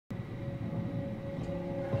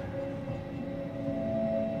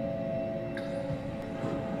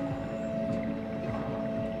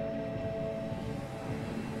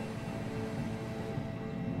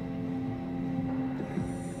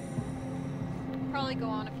Probably go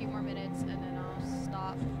on a few more minutes and then I'll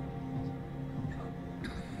stop.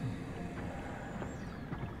 Am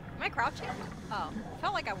I crouching? Oh,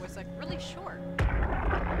 felt like I was like really short.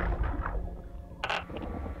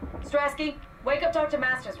 Strasky, wake up Dr.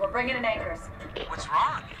 Masters. We're bringing in anchors. What's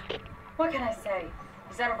wrong? What can I say?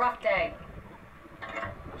 He's had a rough day.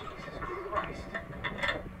 Jesus Christ.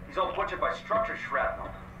 He's all butchered by structure shrapnel.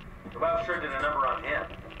 The lab sure did a number on him.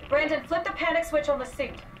 Brandon, flip the panic switch on the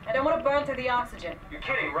suit. I don't want to burn through the oxygen. You're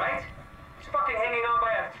kidding, right? He's fucking hanging on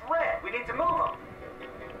by a thread. We need to move him.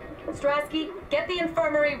 Strasky, get the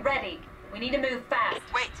infirmary ready. We need to move fast.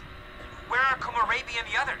 Wait, where are Komorabi and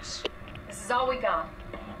the others? This is all we got.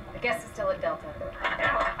 I guess it's still at Delta.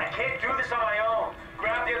 Emma, I can't do this on my own.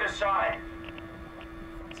 Grab the other side.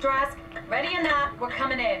 Strask, ready or not, we're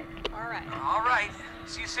coming in. Alright. All right.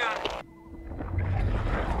 See you soon.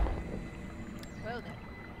 Well then.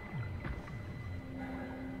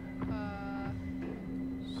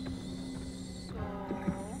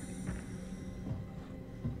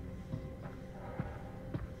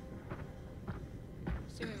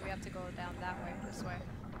 Assuming we have to go down that way, this way.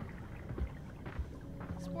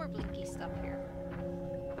 There's more blinky stuff here.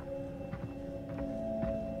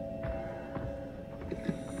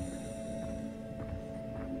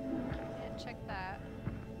 Can't check that.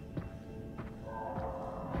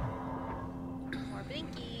 More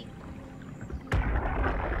blinky.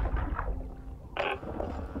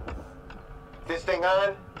 This thing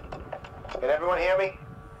on? Can everyone hear me?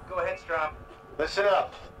 Go ahead, Strom. Listen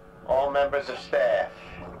up, all members of staff.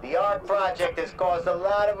 The ARC project has caused a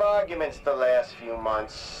lot of arguments the last few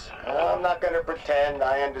months. I'm not going to pretend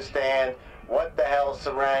I understand what the hell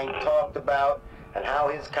Sarang talked about and how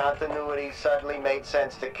his continuity suddenly made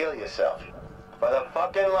sense to kill yourself. For the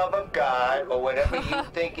fucking love of God, or whatever you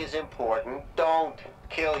think is important, don't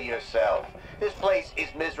kill yourself. This place is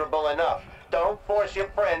miserable enough. Don't force your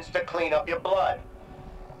friends to clean up your blood.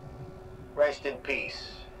 Rest in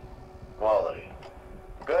peace, all of you.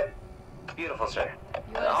 Good? Beautiful, sir. You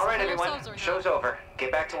wanna All right, spill everyone. yourselves or Show's not? over.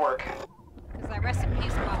 Get back to work. Because that rest in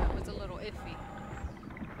peace comment was a little iffy.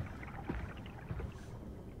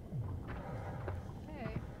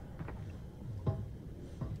 Okay.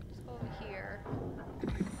 Let's go over here.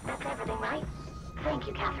 That's everything, right? Thank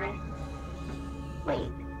you, Catherine. Wait.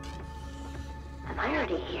 Am I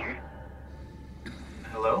already here?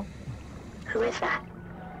 Hello? Who is that?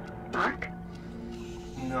 Mark?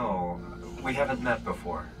 No, we haven't met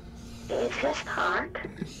before. Is this Mark?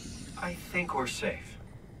 I think we're safe.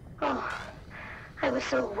 Oh, I was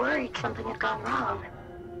so worried something had gone wrong.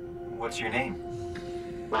 What's your name?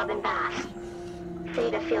 Robin Bass.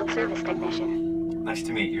 Theta Field Service Technician. Nice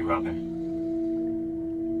to meet you, Robin.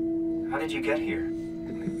 How did you get here?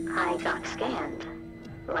 I got scanned,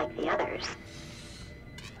 like the others.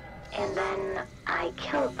 And then I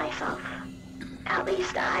killed myself. At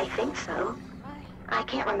least I think so. I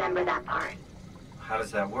can't remember that part. How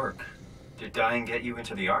does that work? Did dying get you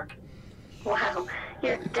into the Ark? Wow,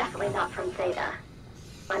 you're definitely not from Theta.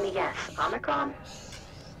 Let me guess, Omicron?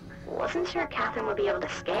 Wasn't sure Catherine would be able to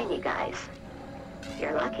scan you guys.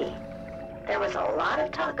 You're lucky. There was a lot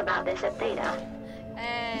of talk about this at Theta.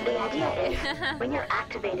 The idea is, when you're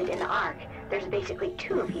activated in the Ark, there's basically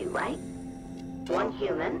two of you, right? One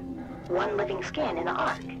human, one living scan in the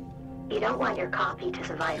Ark. You don't want your copy to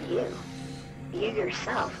survive you. You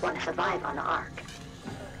yourself want to survive on the Ark.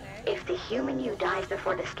 If the human you dies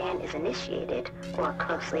before the scan is initiated, or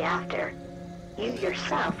closely after, you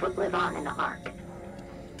yourself would live on in the Ark.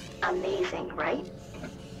 Amazing, right?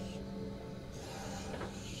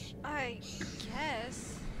 I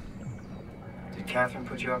guess. Did Catherine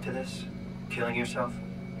put you up to this? Killing yourself?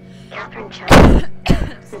 Catherine chose.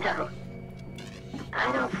 No.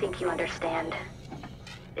 I don't think you understand.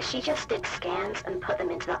 She just did scans and put them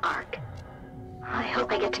into the Ark. I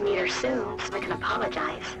hope I get to meet her soon so I can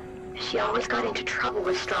apologize. She always got into trouble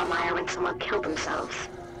with Strawmeyer when someone killed themselves.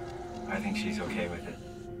 I think she's okay with it.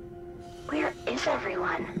 Where is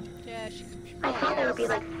everyone? Yeah, I thought there would be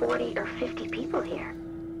like 40 or 50 people here.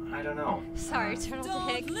 I don't know. Sorry, Turtle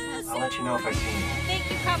Dick. I'll let you know if I see you. Thank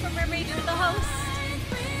you, Copper Mermaid, for the host.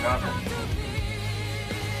 Robin.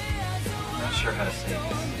 I'm not sure how to say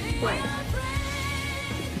this. What?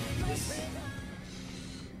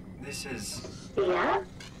 This is Yeah?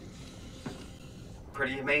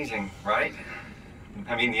 pretty amazing, right?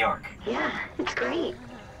 I mean, the Ark. Yeah, it's great.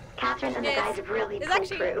 Catherine and the guys have really it's pulled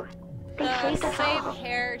actually through. They The saved us same all.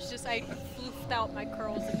 hair, it's just I floofed out my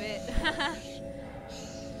curls a bit.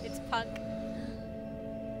 It's punk.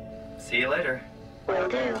 See you later. Will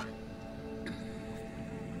do.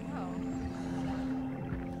 Oh.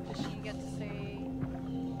 Does she get to say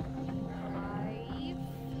hi?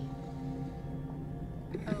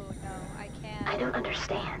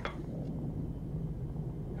 understand.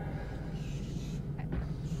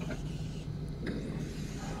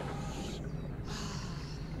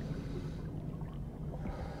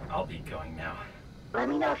 I'll be going now. Let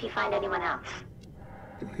me know if you find anyone else.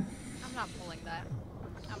 I'm not pulling that.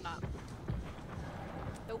 I'm not.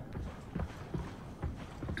 Nope.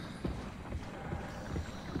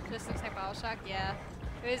 This looks like Bioshock? Yeah.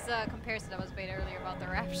 It was a comparison that was made earlier about the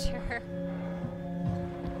Rapture.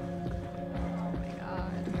 Oh my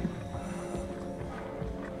god.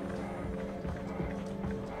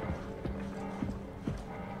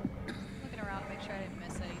 Looking around to make sure I didn't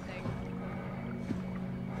miss anything.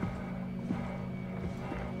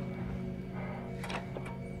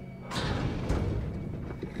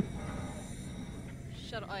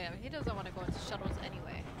 Shuttle. Oh yeah, he doesn't want to go into shuttles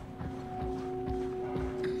anyway.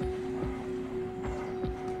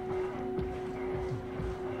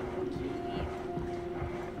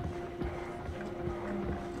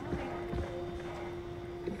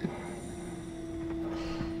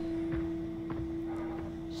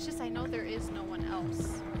 It's just I know there is no one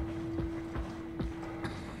else.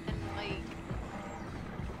 And like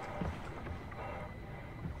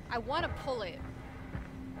I want to pull it.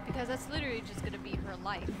 Because that's literally just gonna be her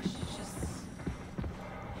life. She's just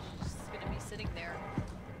gonna be sitting there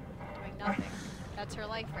doing nothing. That's her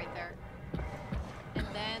life right there. And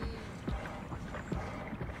then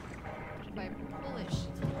if I pull it,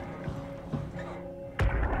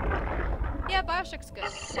 yeah, Bioshock's good.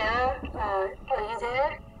 Sarah, are you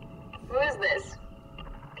there? Who is this?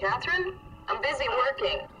 Catherine? I'm busy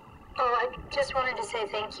working. Oh, I just wanted to say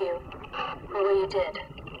thank you for what you did.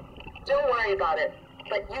 Don't worry about it.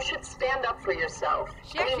 But you should stand up for yourself.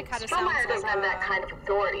 She actually kind of sounds Strohmeyer like doesn't have that kind of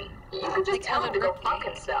authority. You could just like tell him Ellen to go Ripley. fuck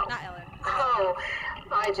himself. Not Ellen. Oh,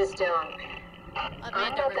 I just don't. Amanda I'm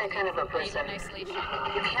not that Ripley kind of a from Alien person. Isolation.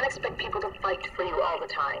 You can't expect people to fight for you all the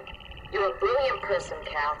time. You're a brilliant person,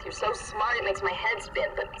 Kath. You're so smart it makes my head spin,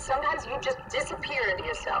 but sometimes you just disappear into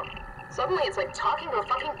yourself. Suddenly it's like talking to a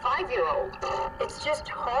fucking 5-year-old. It's just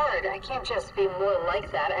hard. I can't just be more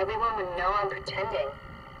like that. Everyone would know I'm pretending.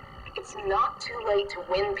 It's not too late to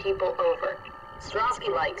win people over. Strasky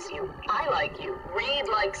likes you. I like you. Reed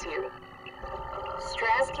likes you.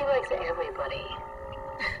 Strasky likes everybody.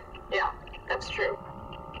 Yeah, that's true.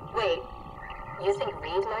 Wait, you think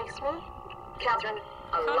Reed likes me? Catherine,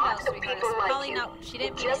 a Calm lot down, of sweetheart. people It's like probably you. not- she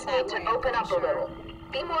didn't You mean just it that need to way, I'm open pretty up sure. a little.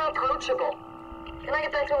 Be more approachable. Can I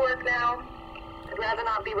get back to work now? I'd rather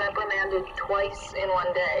not be reprimanded twice in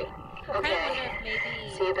one day. I kinda Okay. wonder if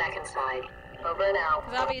maybe... See you back inside. Over and out.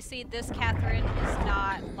 Because obviously this Catherine is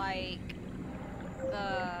not like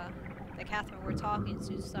the Catherine we're talking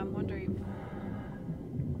to, so I'm wondering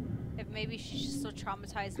if maybe she's just so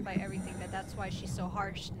traumatized by everything that's why she's so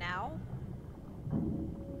harsh now,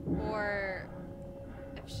 or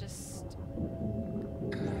if it's just,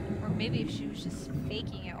 or maybe if she was just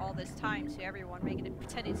faking it all this time to everyone,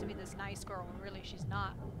 pretending to be this nice girl when really she's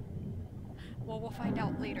not. Well, we'll find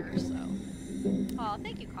out later. So, oh,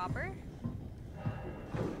 thank you, Copper.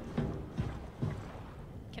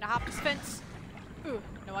 Can I hop this fence? Ooh,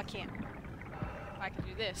 no I can't. I can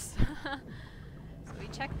do this. So we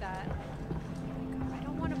check that. I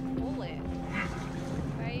don't want to pull it.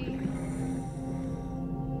 Right?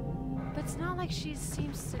 But it's not like she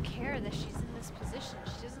seems to care that she's in this position.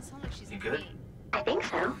 She doesn't sound like she's You in good? pain. I think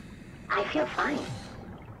so. I feel fine.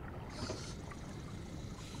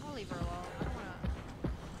 I'll leave her alone.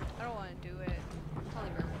 I don't wanna do it. I'll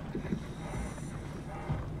leave her.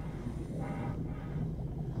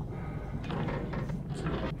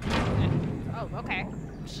 Oh, okay.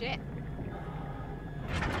 Shit.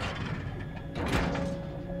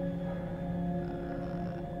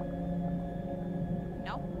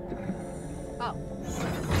 No? Oh.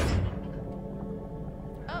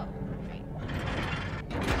 Oh, right.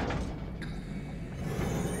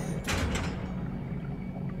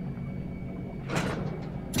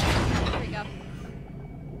 There we go.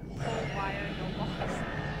 Cold wire, no balls.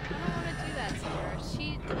 I don't want to do that to her.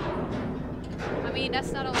 I mean,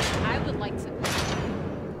 that's not a life I would like to live.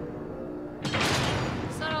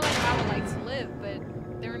 It's not a life I would like to live, but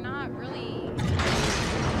they're not really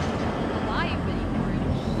alive anymore.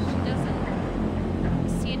 She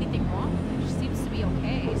doesn't see anything wrong with it. She seems to be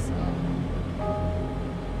okay, so.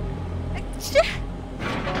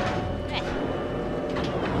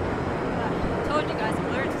 Told you guys, I'm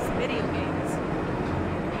allergic to video games.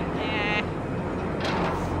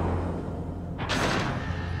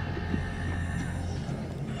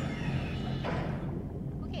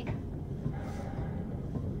 Okay.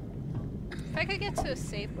 If I could get to a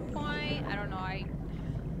save point, I don't know. I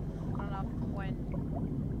don't know when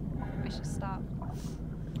I should stop.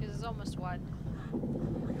 Because it's almost 1.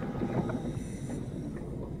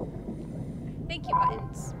 Thank you,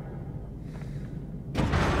 buttons.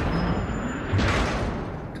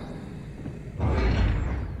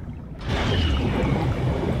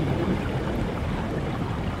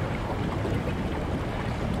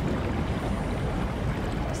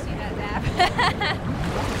 See that dab? I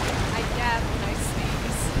dab when I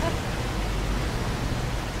sneeze.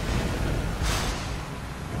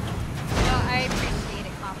 No, I appreciate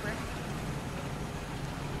it, Copper.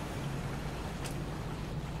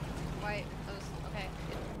 Why? Okay.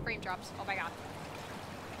 Frame drops. Oh my god.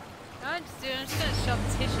 No, I'm just gonna shove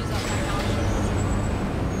tissues up my nostrils.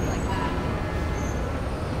 Like that.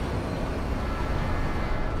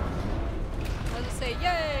 I'll just say,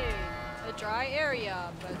 yay! A dry area,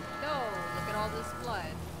 but no, look at all this blood.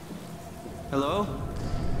 Hello?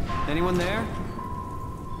 Anyone there?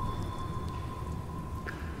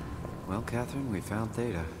 Well, Catherine, we found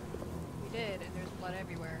Theta. We did, and there's blood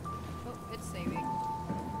everywhere. Oh, it's saving.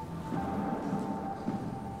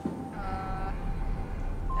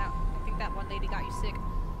 Now, I think that one lady got you sick.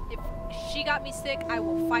 If she got me sick, I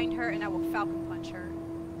will find her and I will falcon punch her.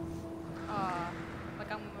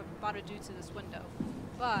 Like I'm about to do to this window.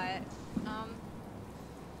 But, you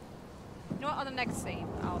know what, on the next save,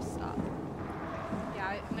 I'll stop.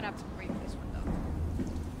 Yeah, I'm gonna have to break this window.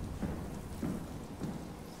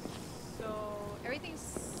 So, everything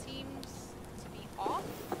seems to be off.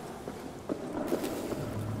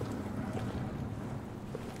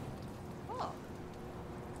 Oh.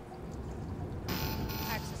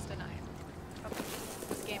 Access denied. Oh,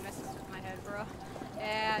 this game messes with my head, bro.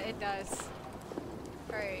 Yeah, it does.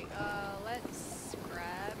 Alright, let's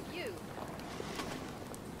grab you.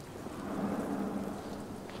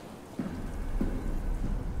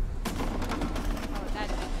 Oh, that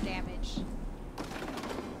did damage.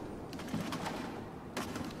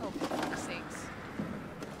 Oh, for fuck's sakes.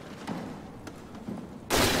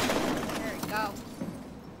 There we go.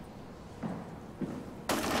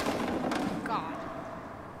 God.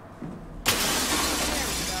 There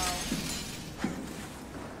we go.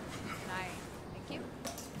 Nice. Thank you.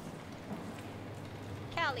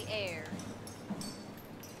 Cali Air.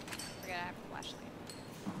 Forget I have a flashlight.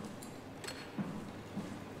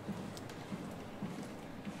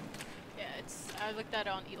 Yeah, I looked at it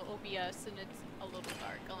on OBS and it's a little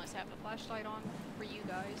dark unless I have the flashlight on for you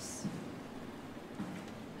guys.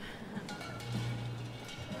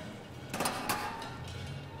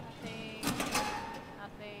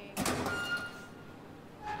 Nothing.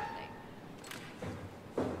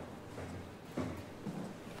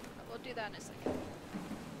 We'll do that in a second.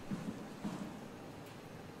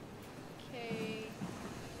 Okay.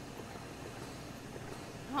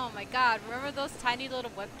 Oh my god, remember those tiny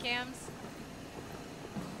little webcams?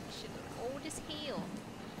 Shit look old as hell.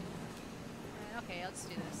 Okay, let's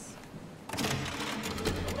do this.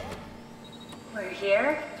 We're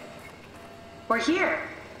here? We're here!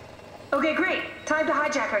 Okay, great. Time to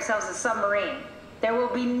hijack ourselves a submarine. There will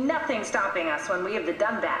be nothing stopping us when we have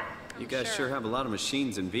done that. You guys sure have a lot of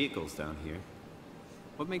machines and vehicles down here.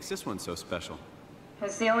 What makes this one so special?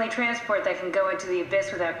 It's the only transport that can go into the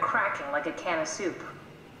abyss without cracking like a can of soup.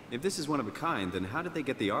 If this is one of a kind, then how did they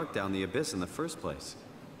get the Ark down the abyss in the first place?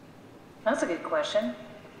 That's a good question.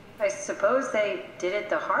 I suppose they did it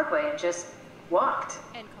the hard way and just walked.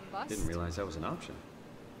 And combust? Didn't realize that was an option.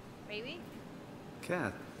 Maybe?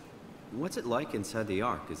 Kath, what's it like inside the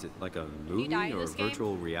Ark? Is it like a You die movie in or this game?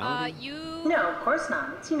 virtual reality? No, of course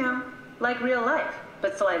not. It's, like real life,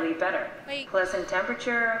 but slightly better. Like- Pleasant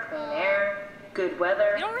temperature, clean air, good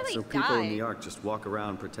weather. You don't really So die. people in the Ark just walk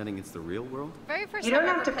around pretending it's the real world? Very first You time don't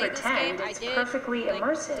I have ever to played pretend, this game, it's I did, perfectly like,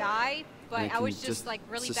 immersive. die, but And it I can was just just like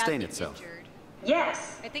really sustain badly itself. injured.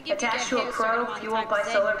 Yes. I think if you Attached get to a hit a certain probe amount of fueled times, by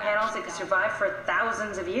then solar you panels, actually it could die. survive for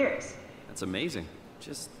thousands of years. That's amazing.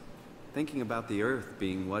 Just thinking about the Earth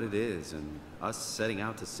being what it is and us setting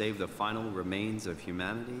out to save the final remains of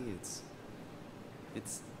humanity,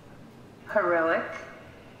 it's Heroic.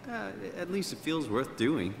 at least it feels worth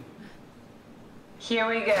doing. Here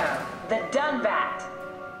we go. The Dunbat.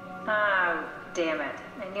 Oh, damn it.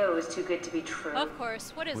 I knew it was too good to be true. Of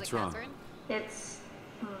course. What is What's it, wrong? Catherine?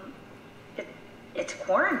 It's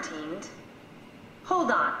quarantined.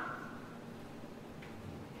 Hold on.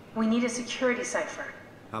 We need a security cipher.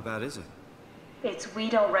 How bad is it? It's we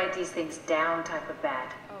don't write these things down type of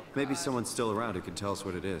bad. Oh, Maybe God. someone's still around who can tell us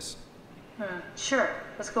what it is. Sure,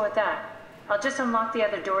 let's go with that. I'll just unlock the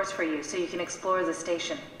other doors for you so you can explore the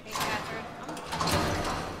station. Hey, Catherine.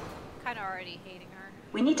 I'm kind of already hating her.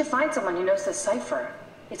 We need to find someone who knows the cipher.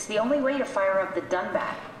 It's the only way to fire up the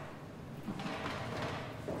Dunbat.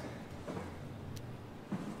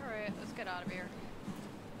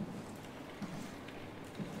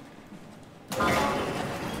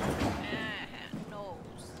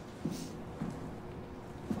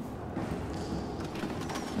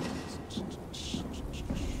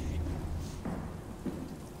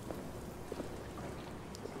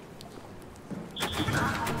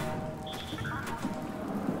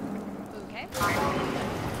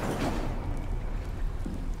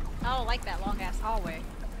 I don't like that long ass hallway.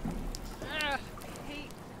 Ugh, I hate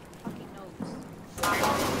fucking nose. I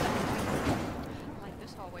don't like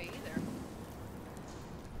this hallway either.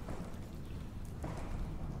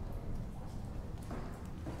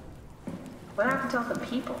 What happened to all the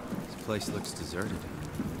people? This place looks deserted.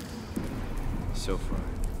 So far.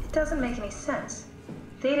 It doesn't make any sense.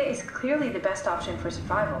 Theta is clearly the best option for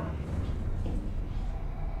survival.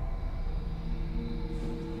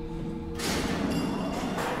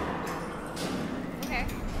 Okay.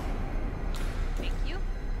 Thank you.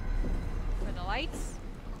 For the lights,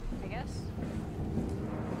 I guess.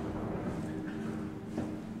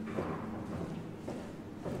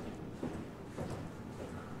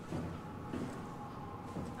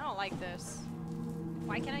 I don't like this.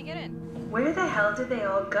 Why can't I get in? Where the hell did they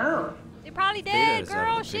all go? They're probably Theta dead, is out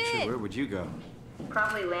girl. of the picture. Shit. Where would you go?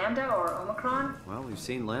 Probably Lambda or Omicron? Well, we've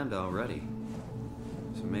seen Lambda already.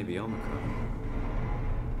 So maybe Omicron.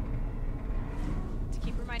 To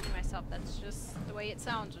keep reminding myself, that's just the way it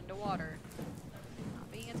sounds underwater.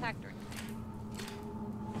 Not being attacked or anything.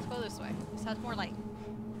 Let's go this way. This has more light.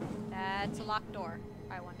 That's a locked door.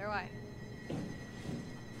 I wonder why.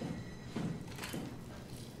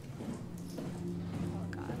 Oh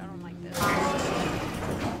god, I don't like this.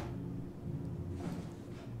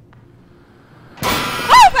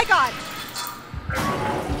 Oh my god!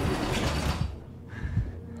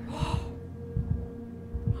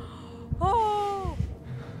 Oh!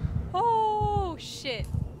 Oh shit.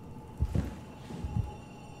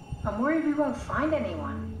 I'm worried we won't find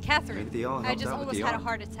anyone. Catherine, Maybe they all I helped just out with almost the had a arm.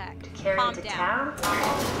 heart attack. To carry Calm into down. town?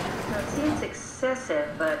 Now, it seems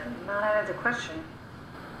excessive, but not out of the question.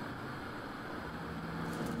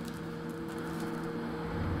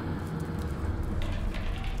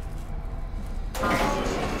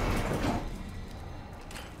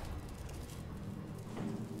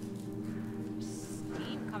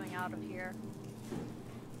 Steam coming out of here.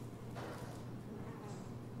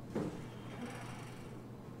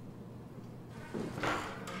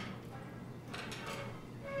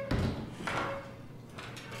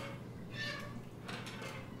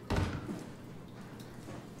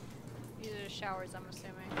 These are the showers, I'm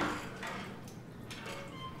assuming.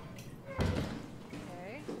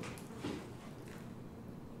 Okay.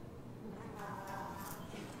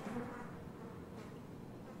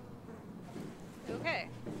 Okay.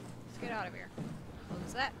 Let's get out of here.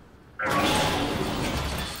 Close that.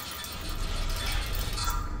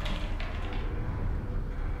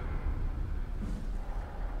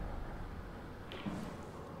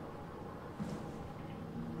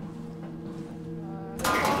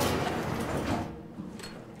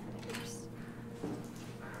 Oops.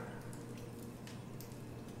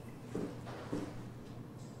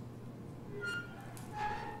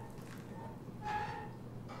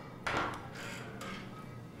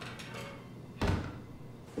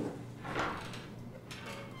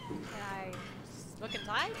 Can I look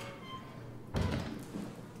inside?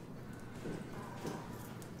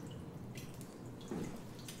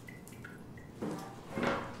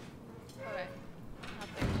 Okay.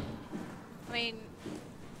 Nothing. I mean,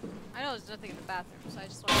 I know there's nothing in the bathroom, so I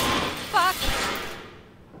just want to. Fuck!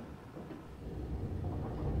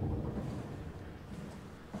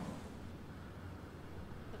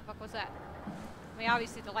 What the fuck was that? I mean,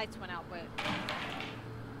 obviously the lights went out, but.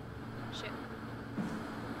 Shit.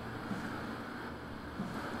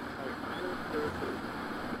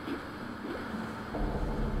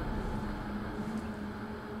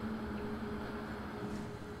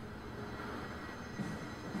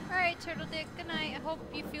 Alright, Turtle Dick, good night. I hope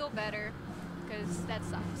you feel better, because that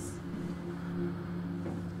sucks.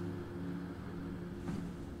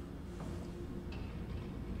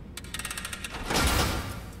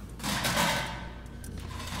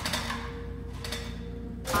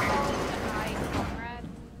 Hi, comrade.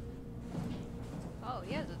 Oh,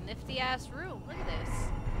 yeah, it's a nifty ass room. Look at this.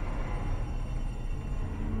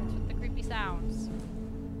 What's with the creepy sounds?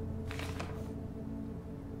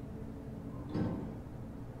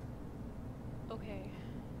 Okay.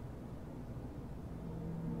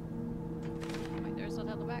 Wait, there's no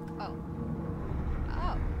the back. Oh.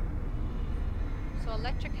 Oh. So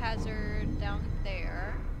electric hazard down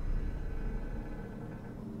there.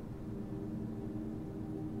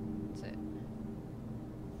 That's it.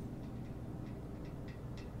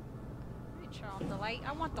 Let me turn off the light.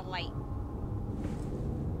 I want the light.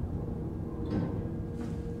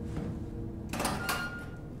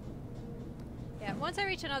 Yeah, once I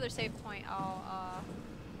reach another save point, I'll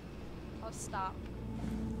stop.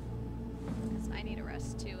 Because I need a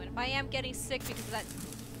rest too. And if I am getting sick because of that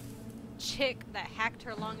chick that hacked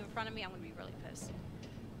her lung in front of me, I'm gonna be really pissed.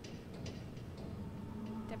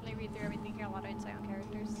 That definitely read through everything here. A lot of insight on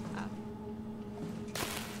characters.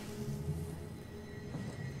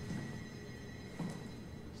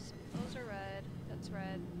 So those are red. That's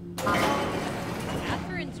red.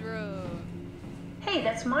 Catherine's room. Hey,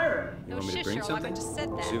 that's my room. You No want me to shit, bring Sherlock. I something? just said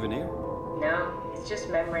that. Souvenir? No, it's just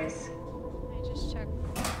memories. I just checked.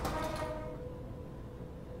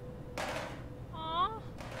 Aww.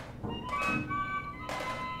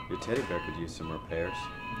 Your teddy bear could use some repairs.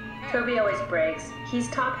 Toby always breaks. He's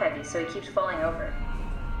top heavy, so he keeps falling over.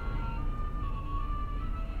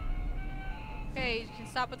 Okay, you can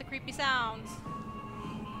stop with the creepy sounds.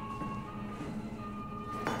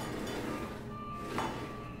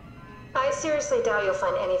 I seriously doubt you'll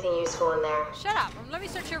find anything useful in there. Shut up. Let me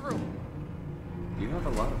search your room. You have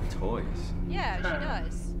a lot of toys. Yeah, she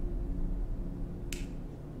does.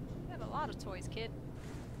 You have a lot of toys, kid.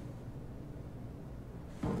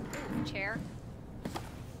 Ooh, chair.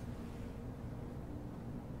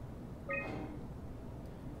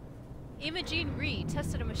 Imogene Reed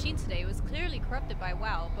tested a machine today. It was clearly corrupted by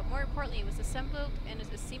WoW, but more importantly, it was assembled in a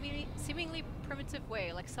seemingly primitive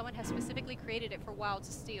way, like someone has specifically created it for WoW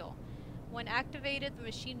to steal. When activated, the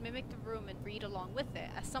machine mimicked the room and Reed along with it.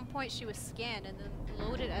 At some point, she was scanned and then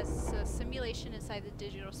loaded as a simulation inside the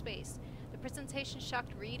digital space. The presentation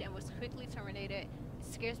shocked Reed and was quickly terminated. It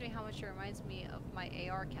scares me how much it reminds me of my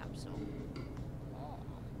AR capsule. Oh.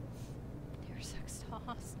 They're sex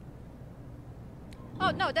dolls.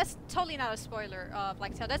 Oh, no, that's totally not a spoiler,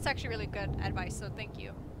 Blacktail. That's actually really good advice, so thank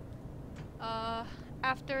you.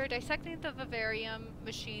 After dissecting the vivarium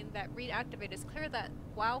machine that Reed activated, it's clear that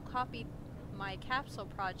WoW copied my capsule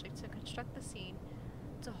project to construct the scene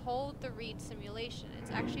to hold the Reed simulation.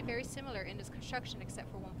 It's actually very similar in its construction, except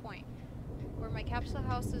for one point. Where my capsule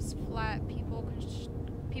house is flat, people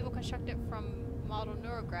construct it from model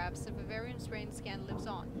neurographs, the vivarium's brain scan lives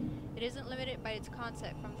on. It isn't limited by its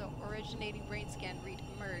concept from the originating brain scan Reed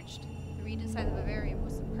emerged. The Reed inside the vivarium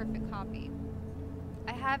was the perfect copy.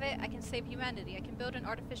 I have it, I can save humanity. I can build an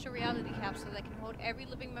artificial reality capsule that can hold every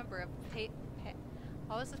living member of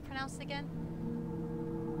what was this pronounced again?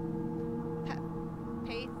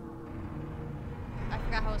 I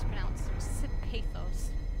forgot how it's pronounced.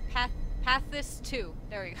 Pathos. Pathos 2.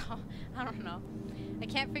 There we go. I don't know. I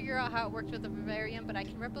can't figure out how it worked with the vivarium, but I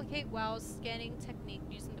can replicate WoW's scanning technique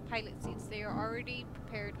using the pilot seats. They are already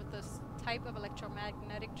prepared with this type of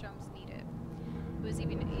electromagnetic drums needed. It was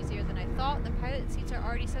even easier than I thought. The pilot seats are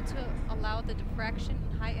already set to allow the diffraction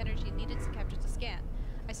and high energy needed to capture the scan.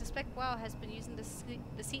 I suspect WoW has been using the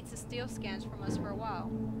seats to steal scans from us for a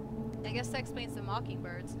while. I guess that explains the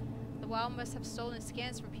mockingbirds. The WoW must have stolen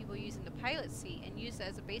scans from people using the pilot seat and used it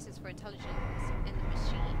as a basis for intelligence in the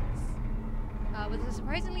machines. With a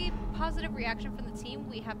surprisingly positive reaction from the team,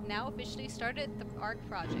 we have now officially started the ARC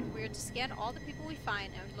project. We are to scan all the people we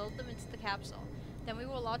find and load them into the capsule. Then we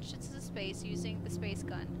will launch it to the space using the space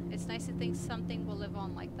gun. It's nice to think something will live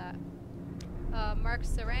on like that. Mark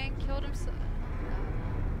Sarang killed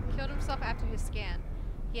himself after his scan.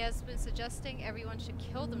 He has been suggesting everyone should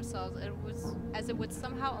kill themselves as it would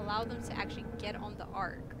somehow allow them to actually get on the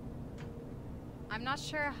ARC. I'm not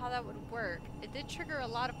sure how that would work. It did trigger a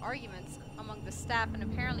lot of arguments among the staff, and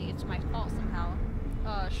apparently it's my fault somehow.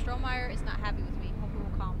 Strohmeyer is not happy with me. Hope he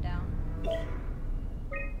will calm down.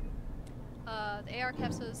 The AR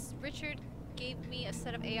capsules. Richard gave me a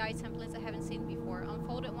set of AI templates I haven't seen before.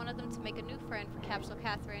 Unfolded one of them to make a new friend for Capsule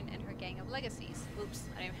Catherine and her gang of legacies. Oops,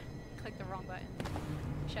 I clicked the wrong button.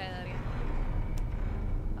 Try that again.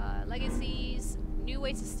 Legacies. New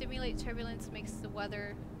way to stimulate turbulence makes the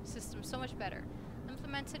weather system so much better.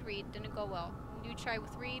 Implemented Reed didn't go well. New try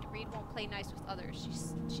with Reed. Reed won't play nice with others.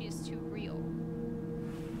 She is too real.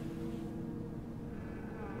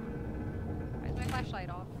 Why is my flashlight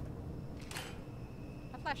off?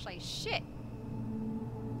 My flashlight is shit.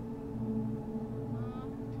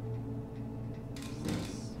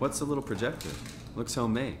 What's the little projector? Looks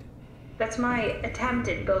homemade. That's my attempt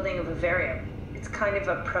at building a vivarium. It's kind of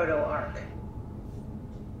a proto-arc.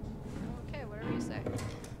 Okay, whatever you say.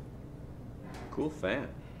 Cool fan.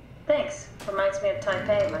 Thanks. Reminds me of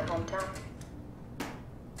Taipei, my hometown.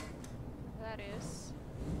 That is.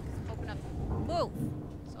 Open up. Whoa!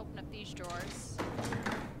 Let's open up these drawers.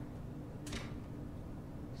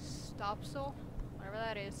 Stopsel, whatever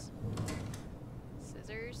that is.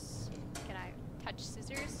 Scissors. Can I touch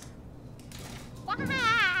scissors? Wah!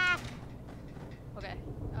 Okay.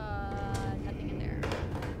 Nothing in there.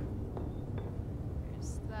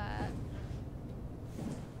 There's that.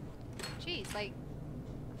 Jeez, like,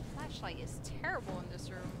 the flashlight is terrible in this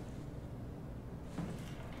room.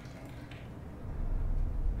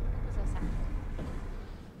 What does that sound?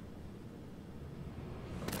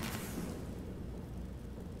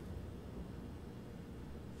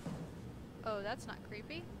 that's not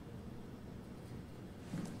creepy.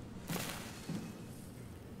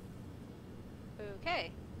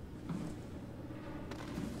 Okay.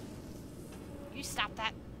 You stop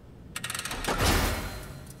that.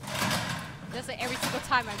 Does it every single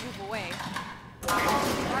time I move away.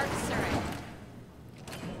 Dark Surrey.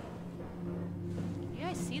 You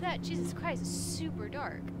guys see that? Jesus Christ, it's super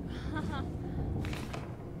dark.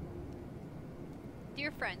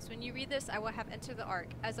 Dear friends, when you read this, I will have entered the Ark.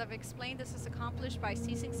 As I've explained, this is accomplished by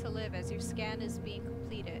ceasing to live as your scan is being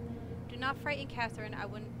completed. Do not frighten Catherine.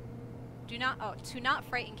 To not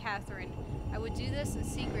frighten Catherine. I would do this in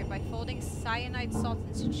secret by folding cyanide salt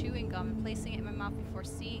into chewing gum and placing it in my mouth before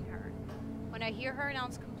seeing her. When I hear her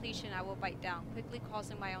announce completion, I will bite down, quickly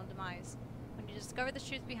causing my own demise. When you discover the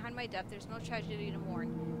truth behind my death, there's no tragedy to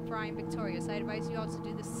mourn, for I am victorious. I advise you all to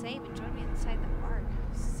do the same and join me inside the Ark.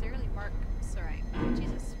 Sincerely, Mark Sarang.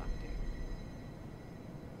 Jesus, fuck,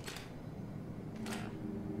 dude.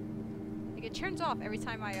 Like, it turns off every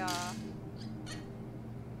time I,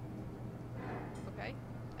 okay.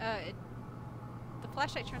 The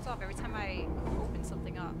flashlight turns off every time I open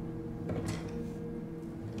something up.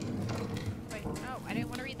 Wait, no, I didn't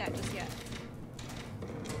want to read that just yet.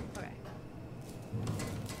 Okay.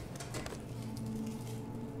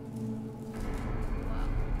 Wow.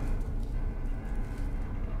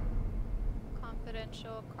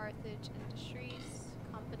 Confidential Carthage Industries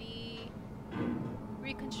Company.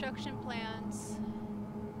 Reconstruction plans.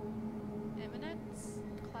 Eminence.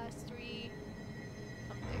 Class 3.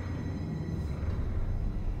 Something.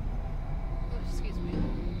 Oh, excuse me.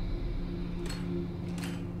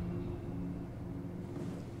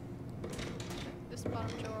 This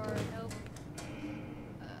bottom drawer, nope.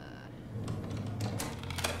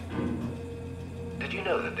 Did you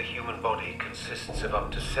know that the human body consists of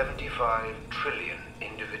up to 75 trillion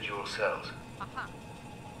individual cells?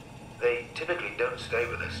 They typically don't stay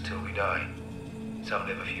with us till we die. Some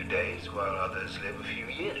live a few days, while others live a few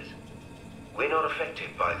years. We're not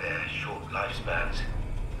affected by their short lifespans,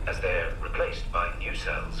 as they're replaced by new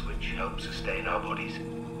cells which help sustain our bodies.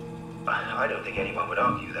 I don't think anyone would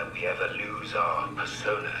argue that we ever lose our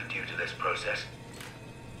persona due to this process.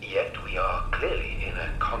 Yet we are clearly in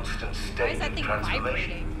a constant state of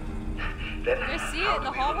transformation. Then how do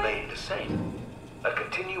we remain the same? A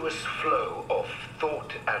continuous flow of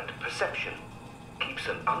thought and perception keeps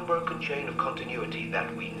an unbroken chain of continuity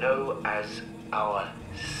that we know as our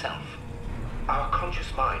self. Our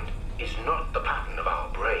conscious mind is not the pattern of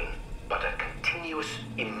our brain, but a continuous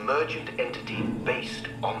emergent entity based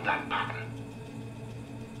on that pattern.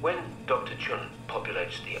 When Dr. Chun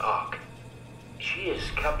populates the Ark, she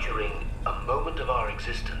is capturing a moment of our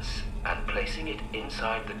existence and placing it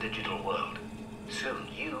inside the digital world. Soon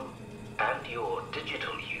you and your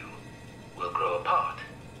digital you will grow apart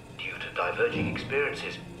due to diverging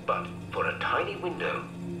experiences, but for a tiny window,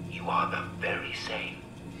 you are the very same.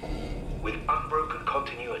 With unbroken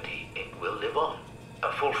continuity, it will live on.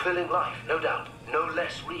 A fulfilling life, no doubt, no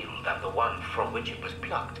less real than the one from which it was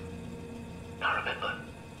plucked. Now remember,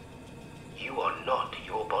 you are not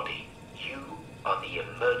your body. You are the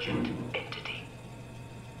emergent entity.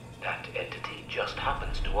 That entity just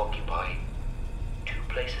happens to occupy two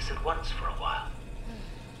places at once for a while.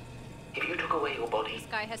 If you took away your body, this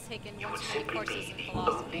guy has taken you would simply be the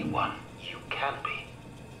only one you can be.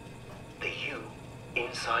 The you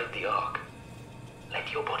inside the Ark.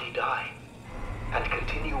 Let your body die and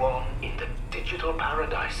continue on in the digital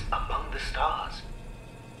paradise among the stars.